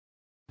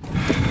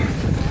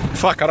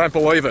Fuck, I don't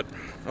believe it.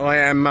 I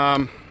am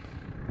down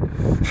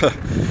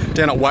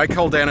at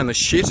Waco, down in the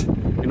shit.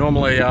 You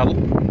normally launch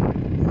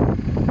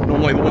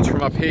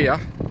from up here.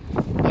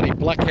 Bloody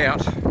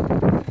Blackout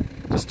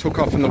just took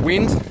off in the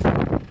wind,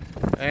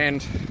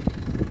 and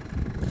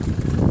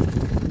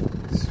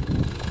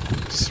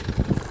just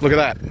look at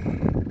that.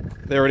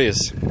 There it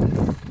is.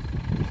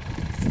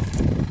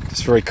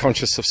 Just very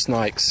conscious of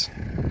snakes.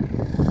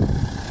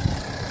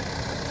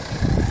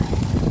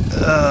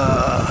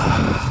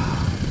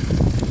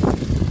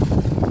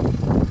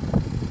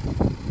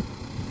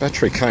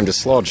 Battery came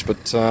dislodged,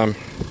 but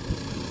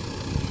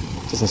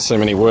doesn't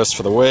seem any worse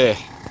for the wear.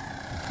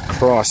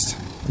 Christ,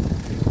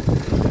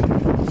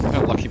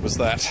 how lucky was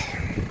that?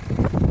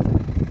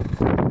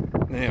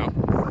 Now,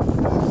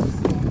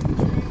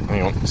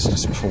 hang on, let's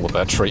just pull the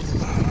battery.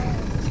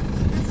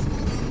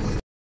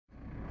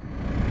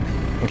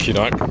 Okie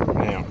doke.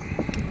 Now,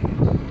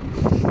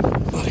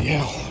 bloody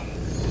hell.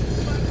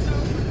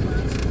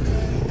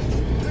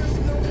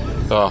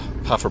 Oh,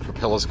 half her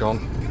propeller's gone.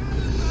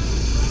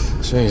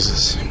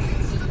 Jesus.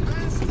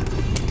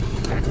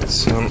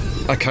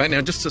 Okay,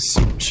 now just to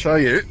show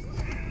you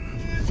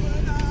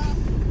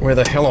where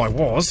the hell I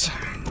was.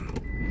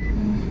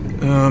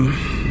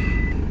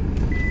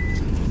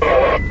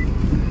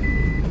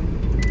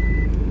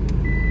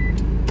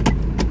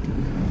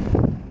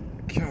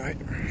 Okay.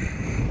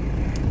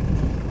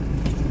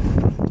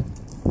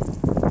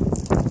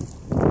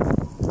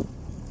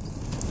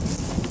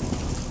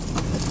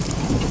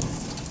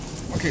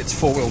 Okay, it's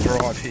four-wheel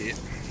drive here.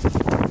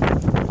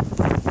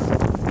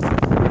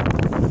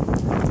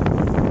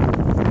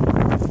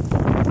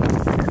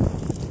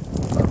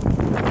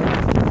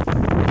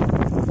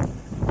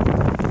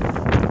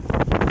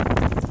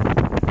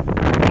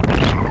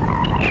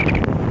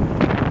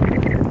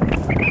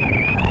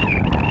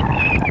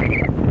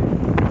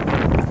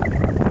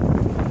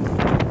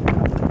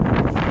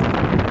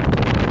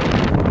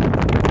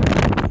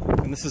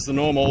 This is the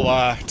normal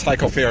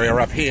takeoff area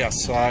up here,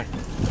 so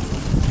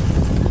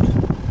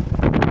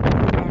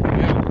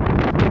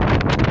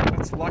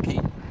that's lucky,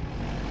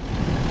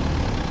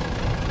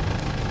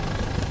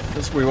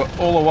 because we were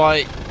all the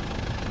way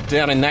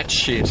down in that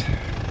shit.